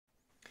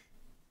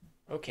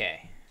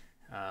Okay,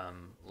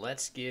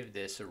 let's give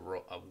this a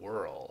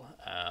whirl.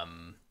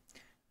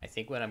 I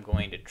think what I'm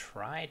going to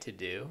try to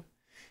do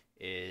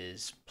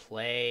is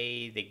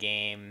play the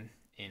game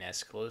in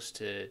as close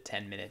to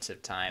 10 minutes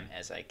of time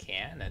as I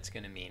can. That's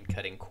going to mean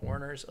cutting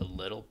corners a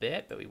little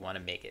bit, but we want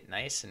to make it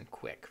nice and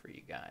quick for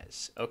you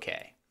guys.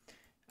 Okay,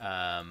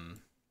 um,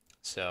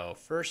 so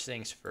first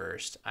things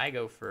first, I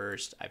go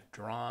first. I've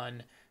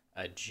drawn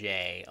a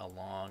J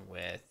along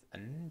with a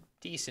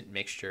decent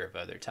mixture of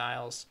other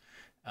tiles.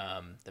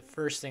 The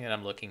first thing that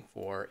I'm looking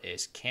for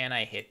is, can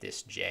I hit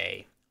this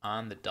J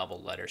on the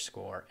double letter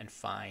score and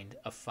find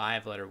a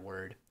 5-letter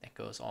word that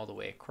goes all the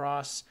way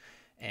across?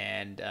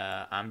 And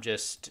I'm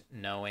just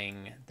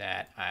knowing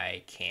that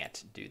I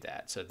can't do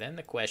that. So then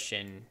the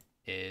question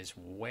is,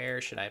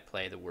 where should I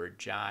play the word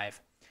jive?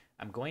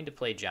 I'm going to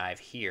play jive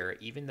here,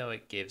 even though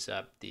it gives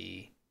up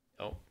the,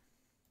 oh,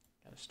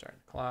 gotta start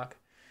the clock.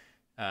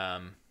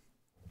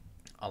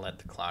 I'll let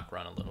the clock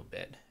run a little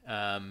bit.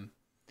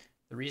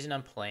 The reason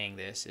I'm playing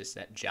this is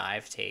that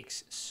jive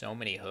takes so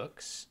many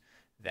hooks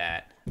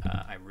that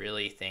I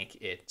really think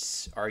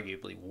it's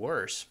arguably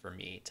worse for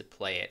me to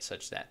play it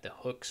such that the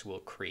hooks will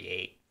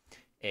create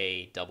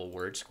a double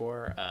word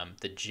score.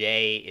 The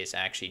J is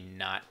actually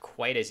not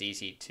quite as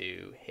easy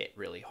to hit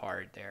really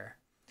hard there.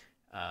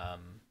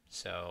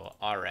 So,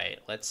 all right,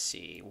 let's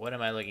see. What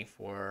am I looking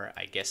for?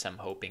 I guess I'm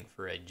hoping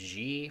for a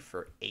G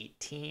for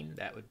 18.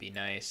 That would be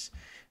nice.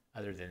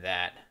 Other than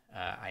that,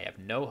 I have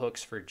no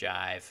hooks for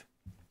jive,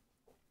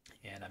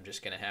 and I'm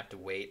just going to have to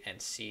wait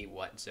and see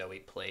what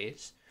Zoey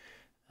plays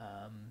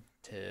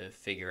to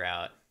figure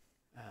out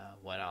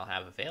what I'll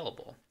have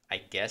available. I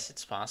guess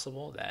it's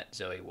possible that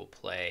Zoey will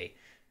play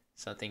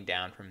something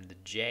down from the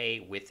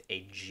J with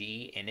a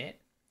G in it,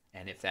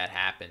 and if that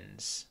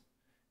happens,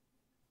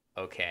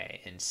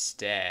 okay.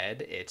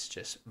 Instead, it's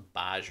just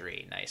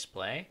Bajri. Nice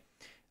play.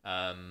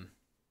 Um,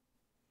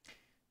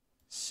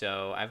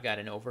 so I've got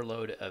an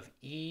overload of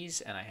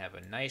E's, and I have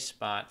a nice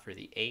spot for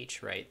the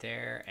H right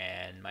there.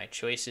 And my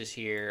choices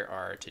here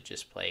are to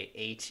just play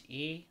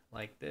HE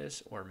like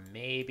this, or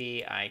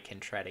maybe I can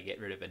try to get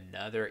rid of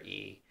another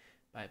E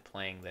by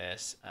playing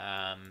this.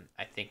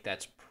 I think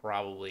that's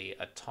probably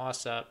a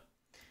toss-up.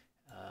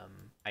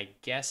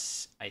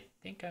 I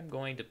think I'm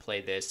going to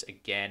play this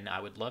again.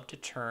 I would love to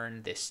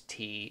turn this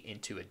T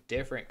into a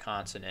different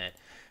consonant,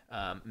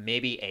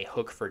 maybe a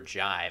hook for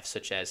jive,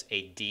 such as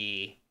a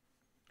D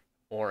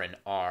or an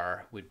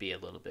R would be a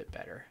little bit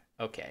better.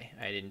 Okay,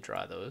 I didn't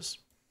draw those.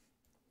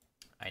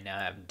 I now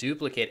have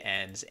duplicate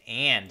N's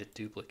and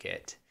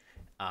duplicate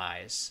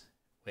I's,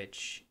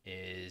 which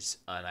is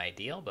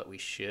unideal, but we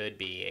should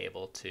be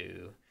able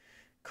to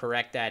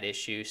correct that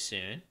issue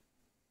soon.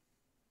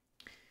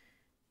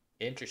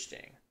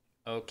 Interesting.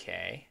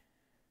 Okay.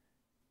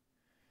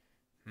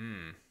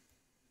 Do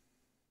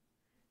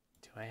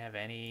I have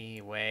any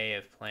way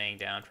of playing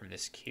down from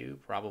this cue?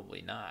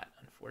 Probably not,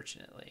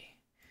 unfortunately.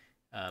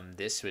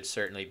 This would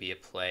certainly be a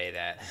play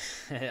that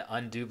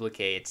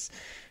unduplicates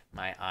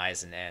my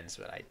I's and N's,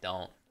 but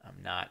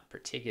I'm not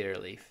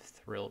particularly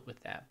thrilled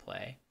with that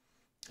play.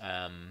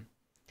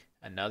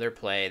 Another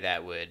play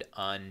that would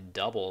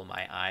undouble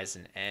my I's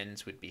and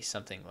N's would be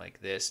something like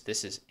this.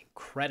 This is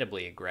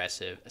incredibly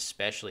aggressive,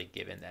 especially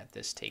given that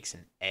this takes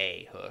an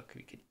A hook.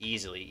 We could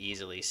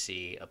easily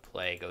see a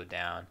play go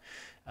down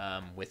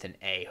with an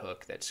A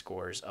hook that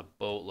scores a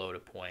boatload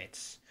of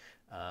points.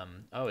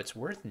 Oh, it's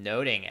worth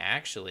noting,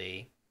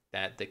 actually,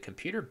 that the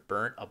computer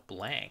burnt a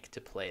blank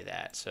to play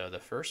that. So the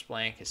first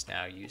blank is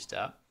now used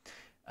up.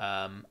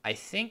 I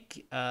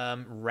think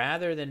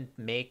rather than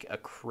make a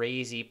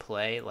crazy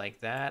play like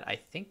that, I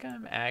think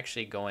I'm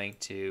actually going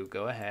to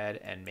go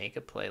ahead and make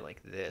a play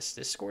like this.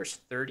 This scores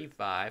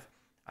 35.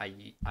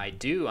 I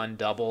do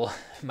undouble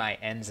my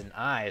N's and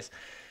I's.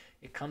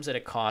 It comes at a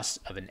cost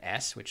of an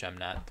S, which I'm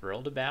not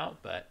thrilled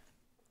about, but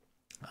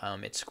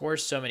it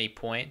scores so many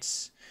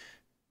points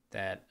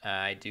that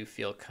I do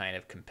feel kind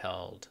of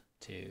compelled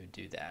to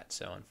do that.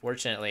 So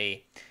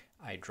unfortunately,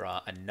 I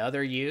draw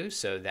another U,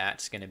 so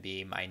that's going to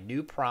be my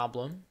new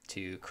problem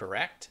to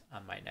correct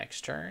on my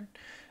next turn.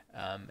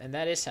 And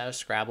that is how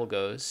Scrabble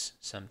goes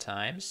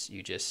sometimes.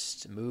 You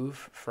just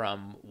move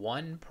from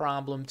one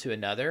problem to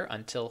another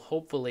until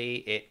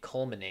hopefully it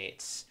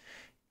culminates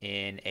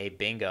in a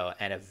bingo,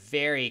 and a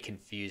very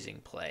confusing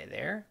play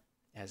there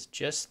as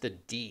just the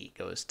D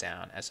goes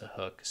down as a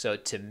hook. So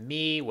to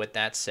me, what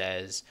that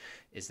says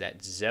is that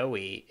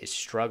Zoey is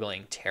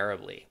struggling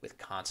terribly with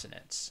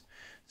consonants.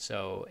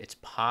 So it's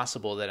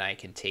possible that I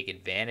can take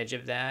advantage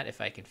of that if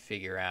I can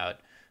figure out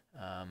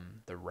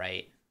the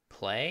right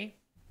play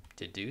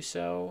to do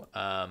so.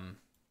 I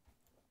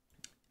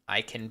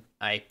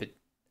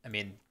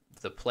mean,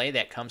 the play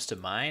that comes to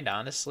mind,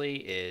 honestly,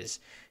 is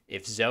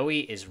if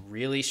Zoey is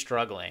really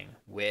struggling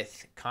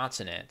with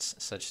consonants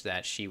such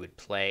that she would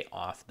play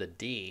off the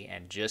D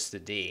and just the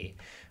D,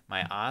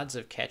 my odds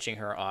of catching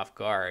her off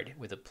guard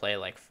with a play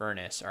like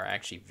Furnace are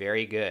actually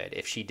very good.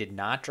 If she did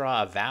not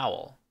draw a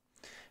vowel,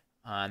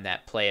 on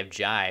that play of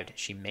jived,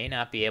 she may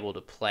not be able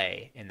to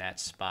play in that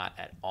spot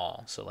at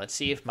all. So let's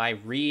see if my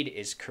read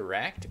is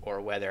correct or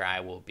whether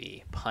I will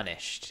be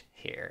punished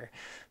here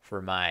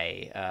for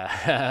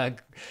my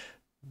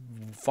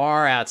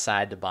far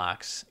outside the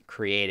box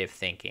creative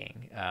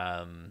thinking.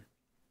 I'm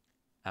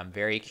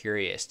very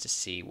curious to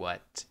see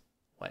what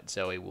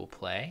Zoey will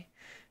play.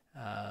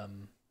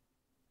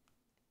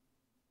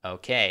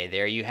 Okay,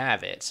 there you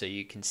have it. So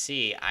you can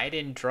see I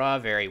didn't draw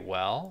very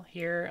well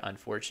here,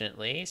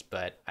 unfortunately,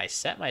 but I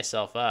set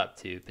myself up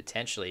to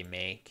potentially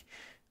make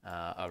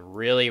a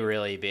really,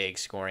 really big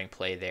scoring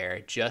play there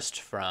just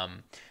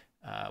from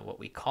what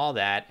we call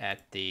that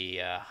at the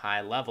high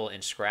level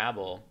in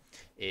Scrabble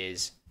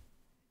is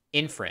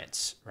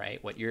inference,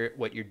 right? What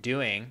you're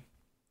doing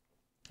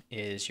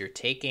is you're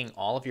taking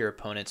all of your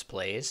opponent's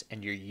plays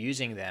and you're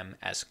using them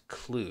as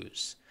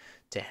clues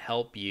to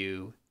help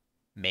you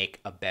make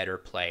a better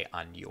play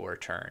on your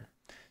turn.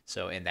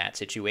 So in that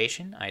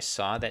situation, I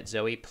saw that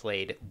Zoey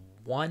played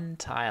one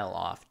tile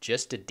off,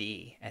 just a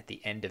D, at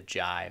the end of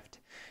jived.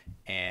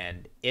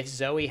 And if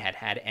Zoey had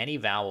had any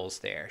vowels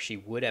there, she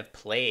would have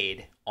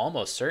played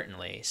almost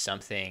certainly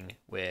something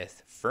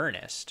with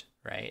furnace,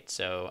 right?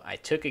 So I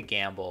took a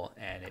gamble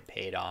and it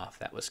paid off.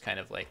 That was kind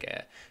of like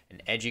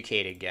an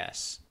educated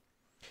guess.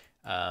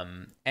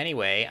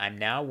 Anyway, I'm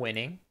now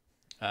winning.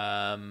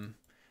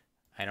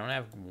 I don't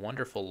have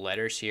wonderful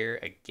letters here.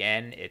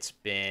 Again, it's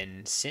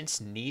been since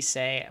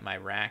Nisei, my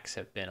racks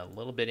have been a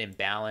little bit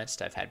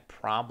imbalanced. I've had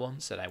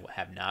problems that I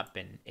have not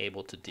been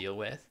able to deal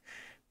with.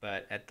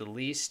 But at the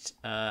least,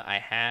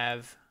 I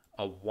have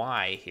a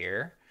Y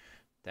here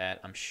that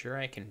I'm sure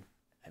I can,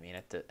 I mean,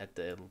 at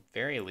the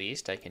very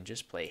least, I can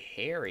just play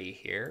Harry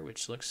here,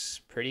 which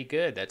looks pretty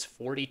good. That's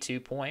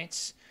 42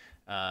 points.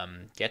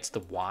 Gets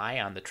the Y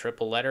on the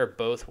triple letter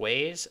both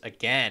ways.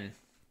 Again,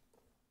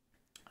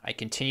 I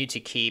continue to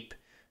keep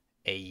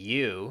a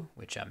U,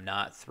 which I'm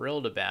not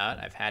thrilled about.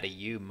 I've had a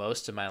U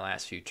most of my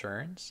last few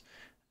turns,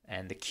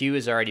 and the Q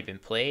has already been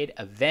played.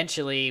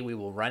 Eventually, we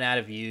will run out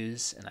of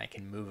U's, and I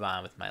can move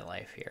on with my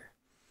life here.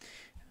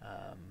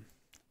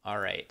 All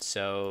right,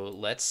 so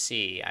let's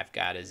see. I've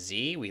got a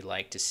Z. We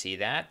like to see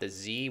that. The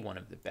Z, one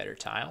of the better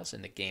tiles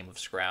in the game of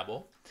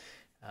Scrabble.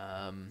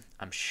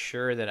 I'm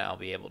sure that I'll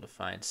be able to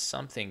find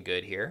something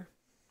good here.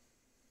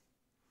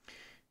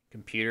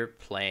 Computer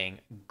playing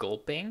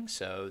gulping.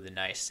 So the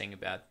nice thing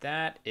about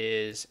that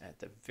is at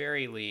the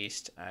very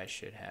least I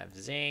should have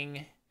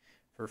zing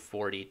for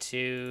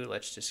 42.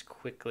 Let's just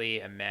quickly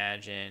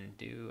imagine,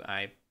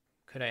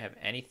 could I have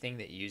anything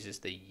that uses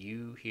the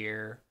U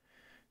here?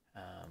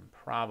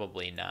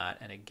 Probably not.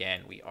 And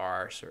again, we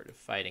are sort of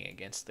fighting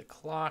against the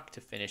clock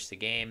to finish the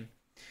game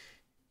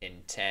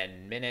in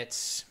 10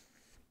 minutes.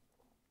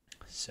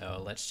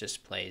 So let's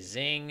just play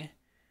zing.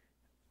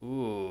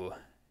 Ooh.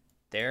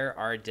 There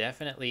are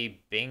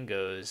definitely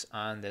bingos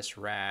on this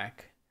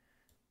rack.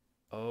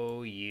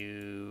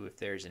 OU. If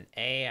there's an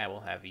A, I will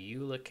have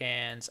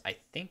Eulicans. I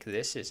think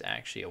this is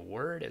actually a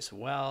word as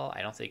well.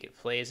 I don't think it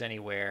plays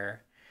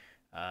anywhere,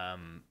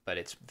 but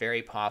it's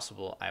very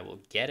possible I will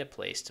get a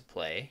place to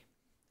play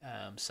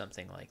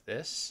something like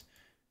this.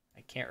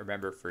 I can't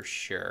remember for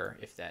sure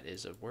if that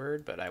is a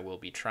word, but I will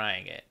be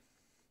trying it.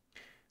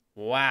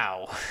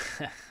 Wow.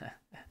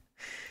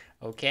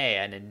 Okay,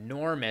 an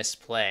enormous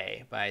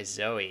play by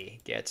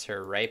Zoey gets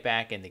her right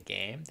back in the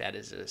game. That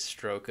is a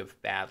stroke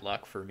of bad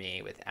luck for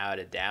me, without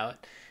a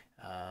doubt.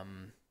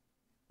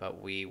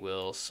 But we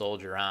will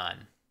soldier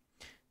on.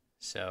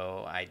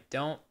 So I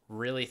don't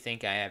really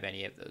think I have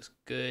any of those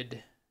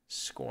good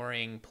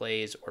scoring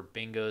plays or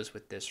bingos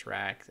with this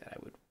rack that I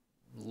would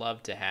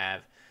love to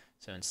have.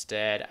 So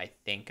instead, I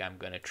think I'm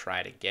going to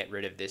try to get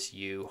rid of this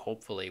U,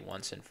 hopefully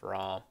once and for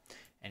all,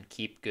 and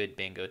keep good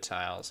bingo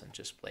tiles and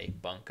just play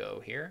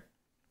bunko here.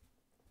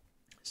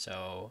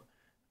 So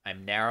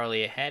I'm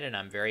narrowly ahead, and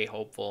I'm very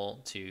hopeful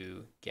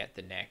to get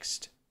the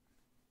next.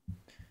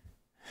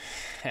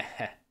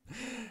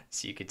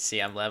 So you can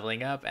see I'm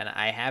leveling up, and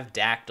I have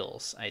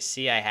dactyls. I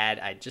see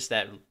I just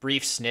that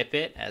brief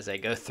snippet as I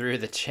go through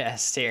the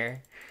chest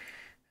here.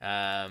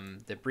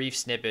 The brief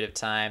snippet of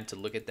time to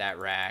look at that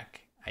rack,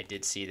 I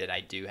did see that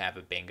I do have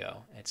a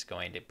bingo. It's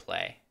going to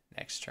play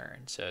next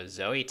turn. So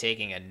Zoey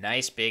taking a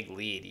nice big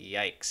lead.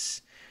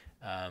 Yikes.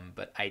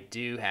 But I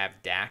do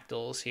have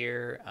dactyls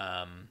here.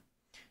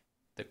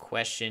 The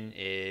question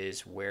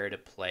is where to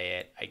play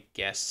it. I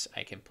guess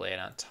I can play it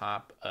on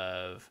top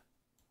of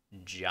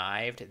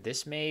jived.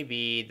 This may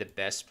be the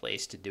best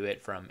place to do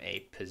it from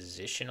a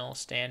positional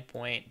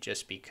standpoint,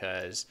 just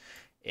because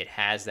it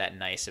has that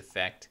nice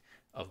effect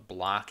of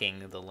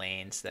blocking the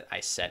lanes that I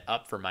set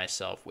up for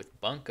myself with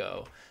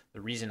bunko.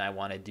 The reason I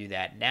want to do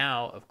that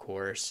now, of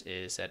course,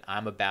 is that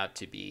I'm about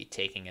to be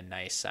taking a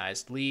nice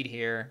sized lead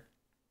here.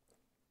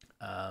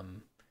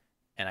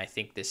 And I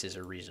think this is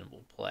a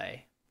reasonable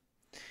play.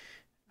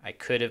 I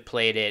could have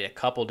played it a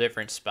couple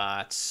different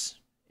spots,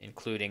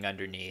 including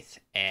underneath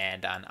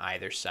and on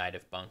either side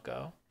of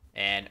bunko.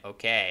 And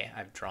okay,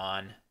 I've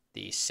drawn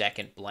the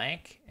second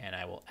blank, and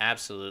I will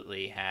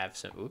absolutely have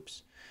some,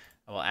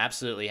 I will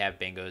absolutely have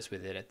bingos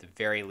with it at the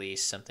very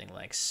least, something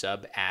like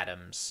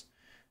sub-atoms.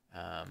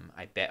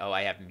 I bet, oh,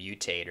 I have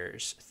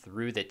mutators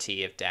through the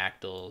T of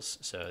dactyls,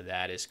 so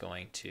that is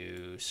going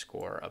to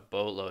score a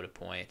boatload of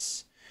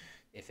points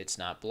if it's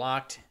not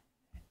blocked,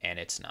 and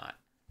it's not.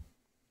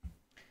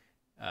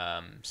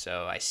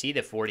 So I see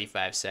the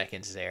 45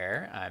 seconds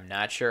there. I'm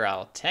not sure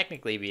I'll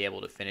technically be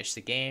able to finish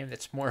the game.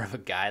 That's more of a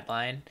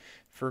guideline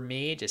for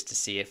me, just to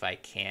see if I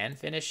can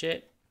finish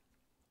it.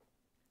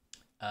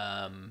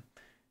 And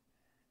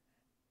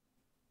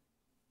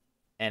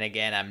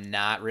again, I'm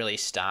not really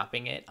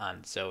stopping it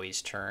on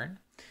Zoey's turn.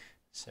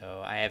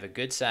 So I have a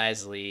good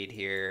size lead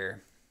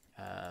here.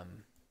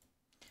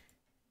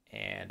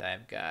 And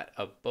I've got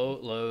a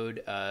boatload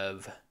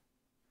of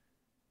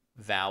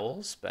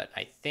vowels, but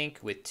I think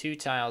with 2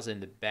 tiles in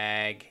the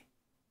bag,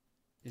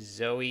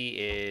 Zoey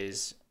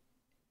is,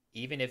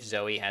 even if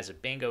Zoey has a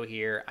bingo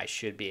here, I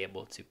should be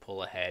able to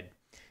pull ahead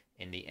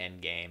in the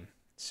end game.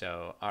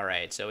 So, all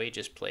right, Zoey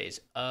just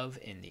plays of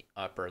in the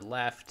upper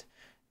left.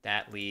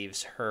 That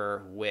leaves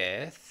her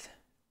with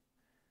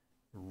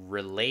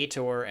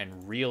relator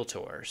and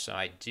realtor. So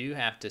I do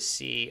have to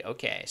see,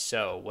 okay,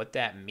 so what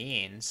that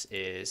means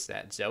is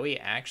that Zoey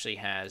actually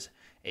has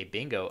a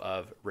bingo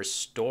of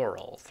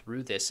restoral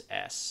through this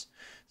S.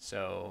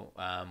 So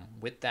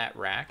with that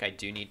rack, I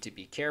do need to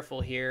be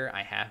careful here.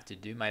 I have to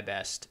do my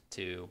best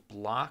to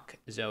block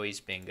Zoey's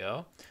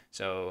bingo.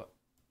 So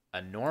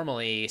a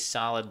normally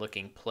solid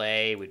looking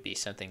play would be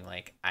something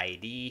like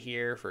ID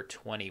here for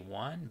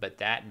 21, but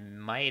that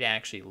might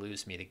actually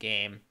lose me the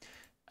game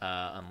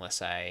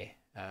unless I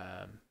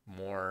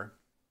more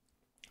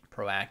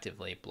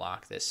proactively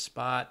block this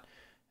spot.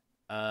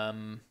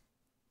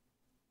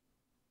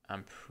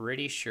 I'm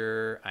pretty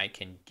sure I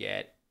can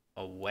get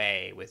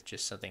away with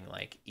just something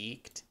like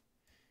eked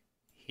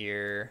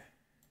here.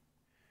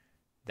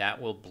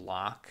 That will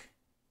block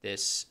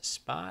this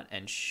spot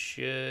and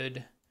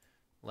should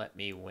let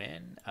me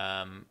win.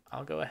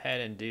 I'll go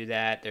ahead and do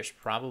that. There's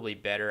probably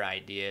better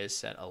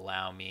ideas that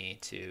allow me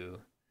to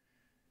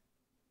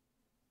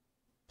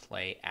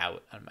play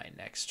out on my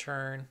next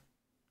turn.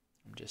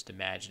 I'm just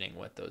imagining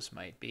what those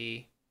might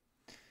be.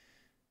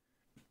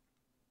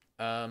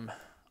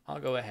 I'll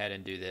go ahead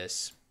and do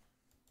this.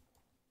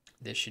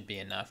 This should be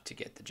enough to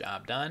get the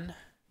job done.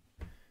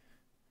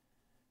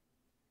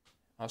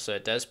 Also,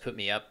 it does put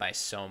me up by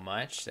so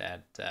much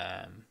that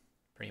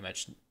pretty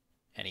much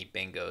any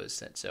bingos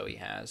that Zoey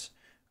has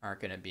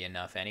aren't going to be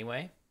enough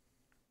anyway.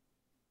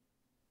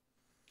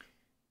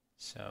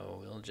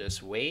 So we'll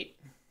just wait.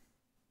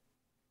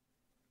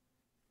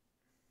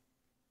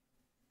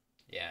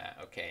 Yeah,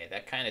 okay,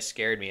 that kind of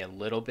scared me a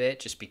little bit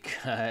just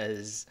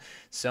because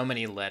so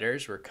many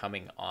letters were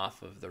coming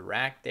off of the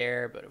rack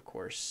there, but of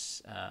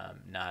course,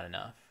 not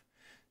enough.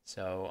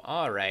 So,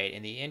 all right,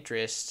 in the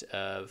interest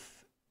of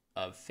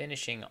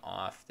finishing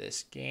off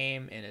this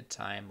game in a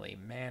timely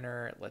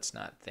manner, let's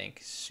not think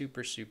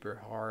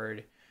super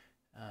hard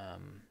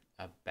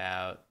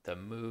about the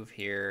move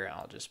here.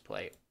 I'll just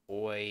play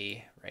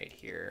Oi right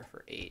here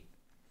for 8,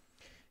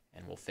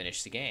 and we'll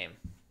finish the game.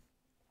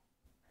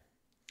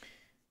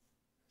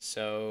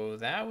 So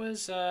that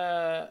was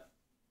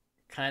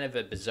kind of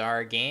a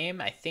bizarre game.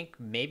 I think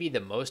maybe the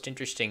most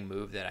interesting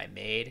move that I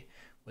made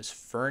was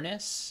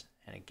Furnace.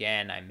 And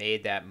again, I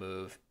made that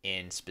move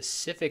in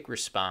specific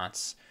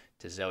response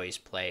to Zoey's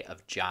play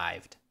of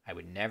Jived. I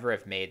would never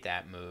have made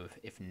that move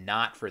if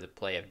not for the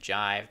play of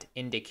Jived,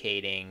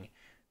 indicating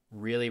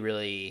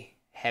really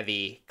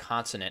heavy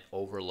consonant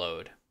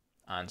overload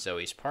on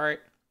Zoey's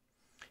part.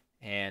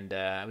 And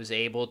I was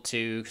able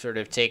to sort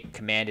of take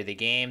command of the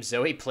game.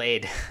 Zoey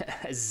played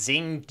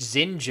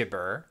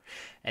Zingiber,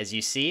 as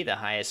you see, the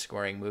highest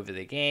scoring move of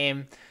the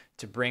game,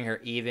 to bring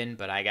her even,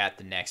 but I got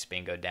the next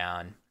bingo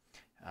down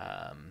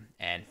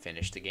and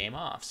finished the game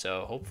off.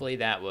 So hopefully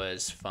that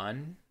was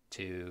fun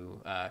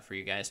for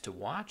you guys to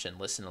watch and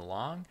listen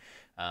along.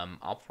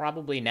 I'll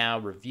probably now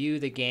review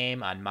the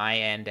game on my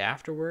end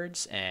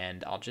afterwards,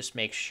 and I'll just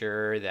make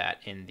sure that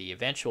in the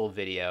eventual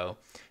video,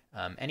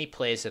 any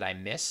plays that I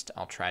missed,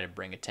 I'll try to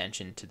bring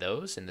attention to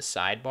those in the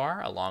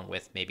sidebar, along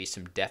with maybe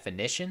some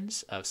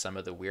definitions of some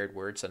of the weird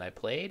words that I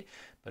played.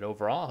 But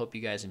overall, I hope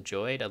you guys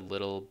enjoyed a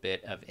little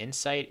bit of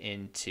insight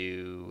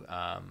into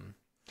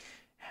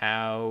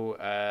how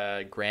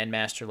a Grand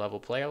Master level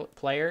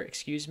player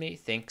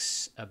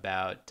thinks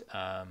about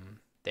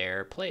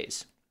their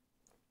plays.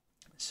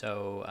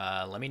 So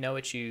let me know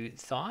what you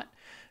thought.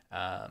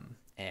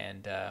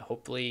 And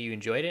hopefully you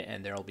enjoyed it,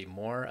 and there will be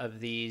more of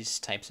these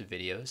types of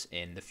videos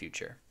in the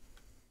future.